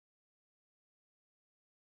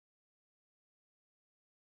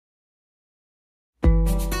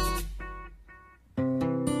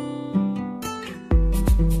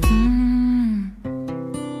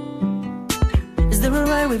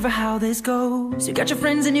wait for how this goes. You got your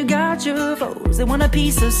friends and you got your foes. They want a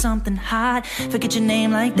piece of something hot, forget your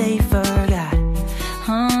name like they forgot.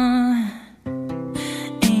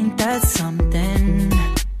 Ain't that something?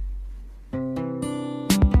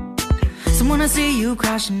 Someone I see you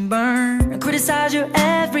crash and burn, criticize your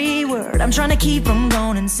every word. I'm trying to keep from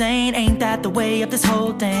going insane. Ain't that the way of this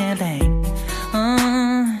whole damn thing?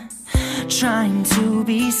 Trying to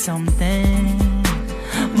be something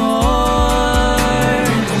more.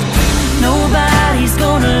 Nobody's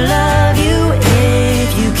gonna love you if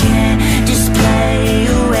you can't display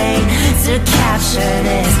a way to capture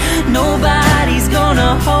this. Nobody's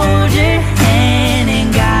gonna hold your hand and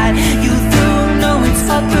guide you through. No, it's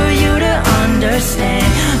up for you to understand.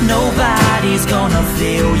 Nobody's gonna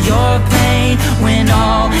feel your pain when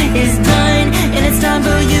all is done and it's time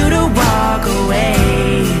for you to walk away.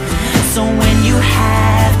 So when you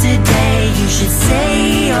have today, you should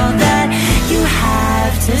say all that you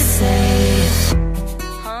have to say.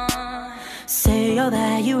 Say all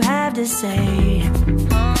that you have to say.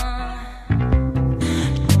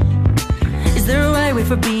 Is there a right way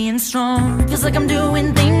for being strong? Feels like I'm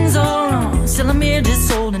doing things all wrong. Still I'm here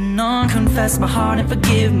just holding on. Confess my heart and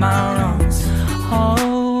forgive my wrongs.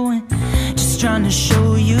 Oh, just trying to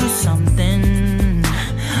show you something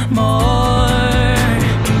more.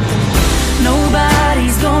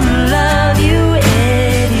 Nobody's gonna love you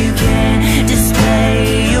if you can't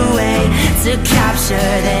display your way to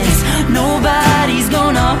capture this. Nobody's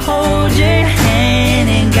gonna hold your hand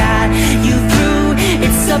and guide you through.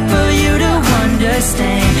 It's up for you to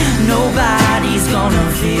understand. Nobody's gonna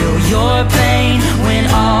feel your pain when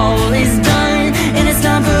all is done and it's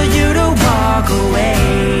time for you to walk away.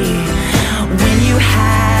 When you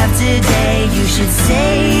have today, you should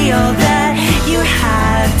say all that you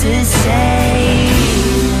have to say.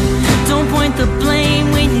 Don't point the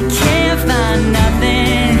blame when you can't find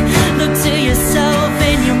nothing. Look to yourself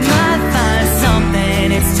and you might find something.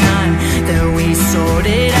 It's time that we sort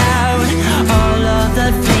it out, all of the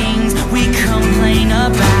things we complain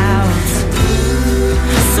about.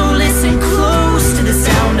 So listen close to the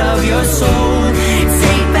sound of your soul.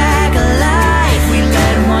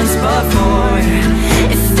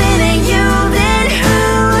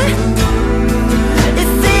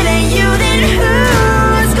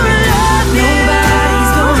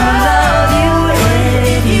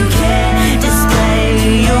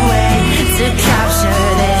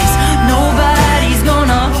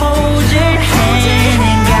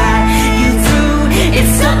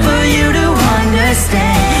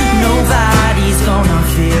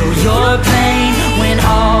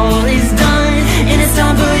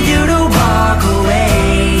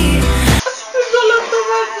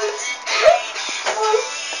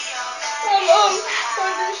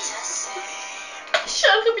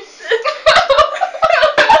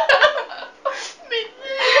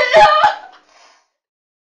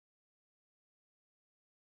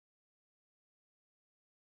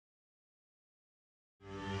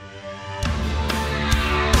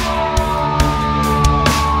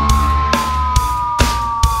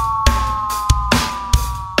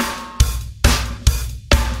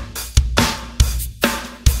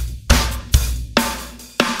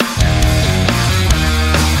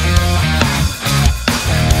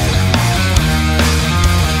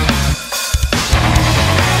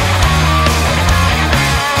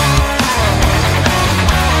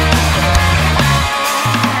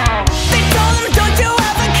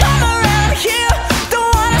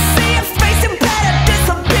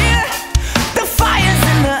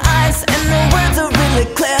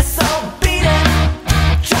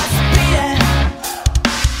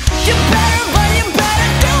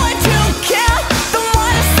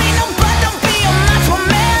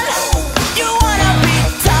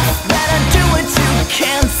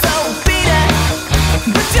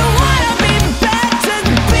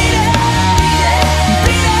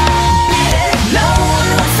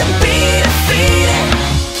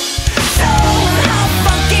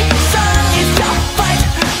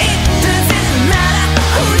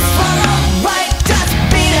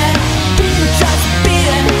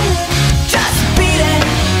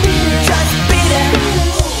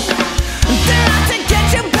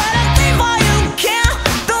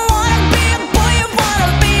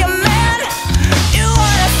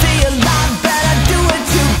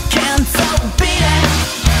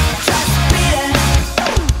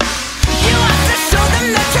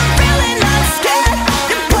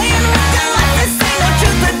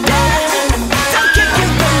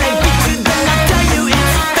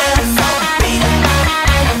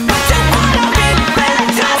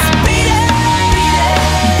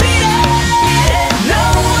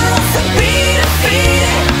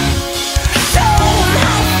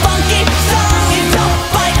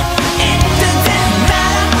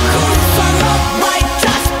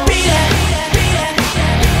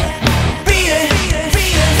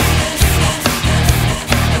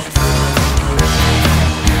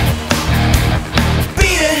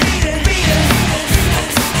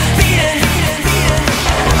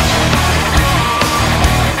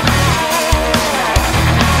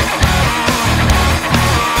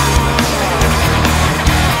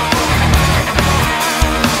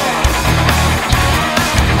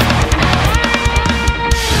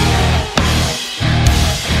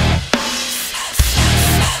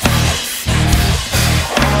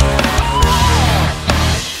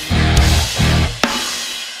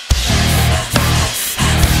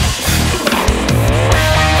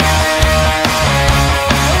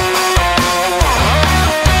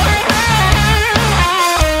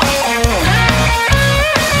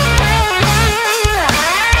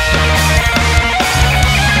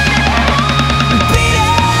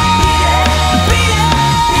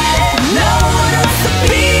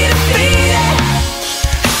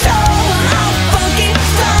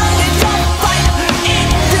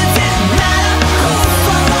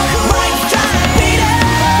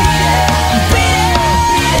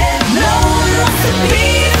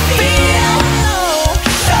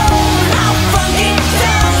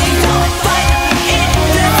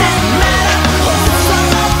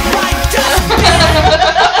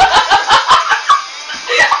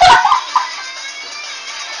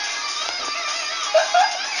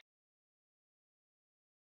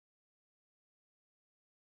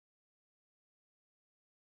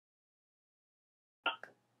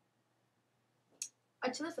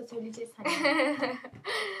 Açılırsa söyleyeceğiz hani.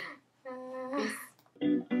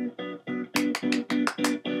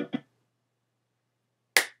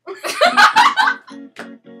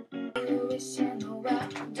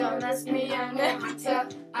 Don't ask me, I never tell.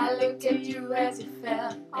 I looked at you as you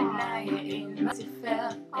fell, and now you're in my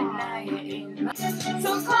fell, and now you're in my.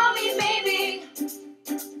 So call me baby.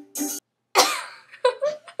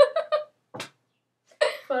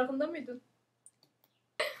 Farkında mıydın?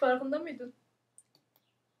 Farkında mıydın?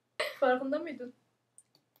 Farkında mıydın?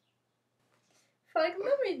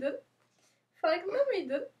 Farkında mıydın? Farkında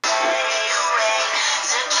mıydın?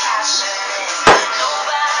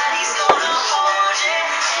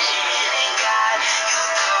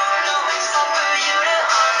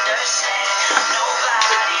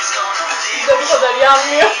 Bize bu kadar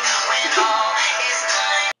yanmıyor.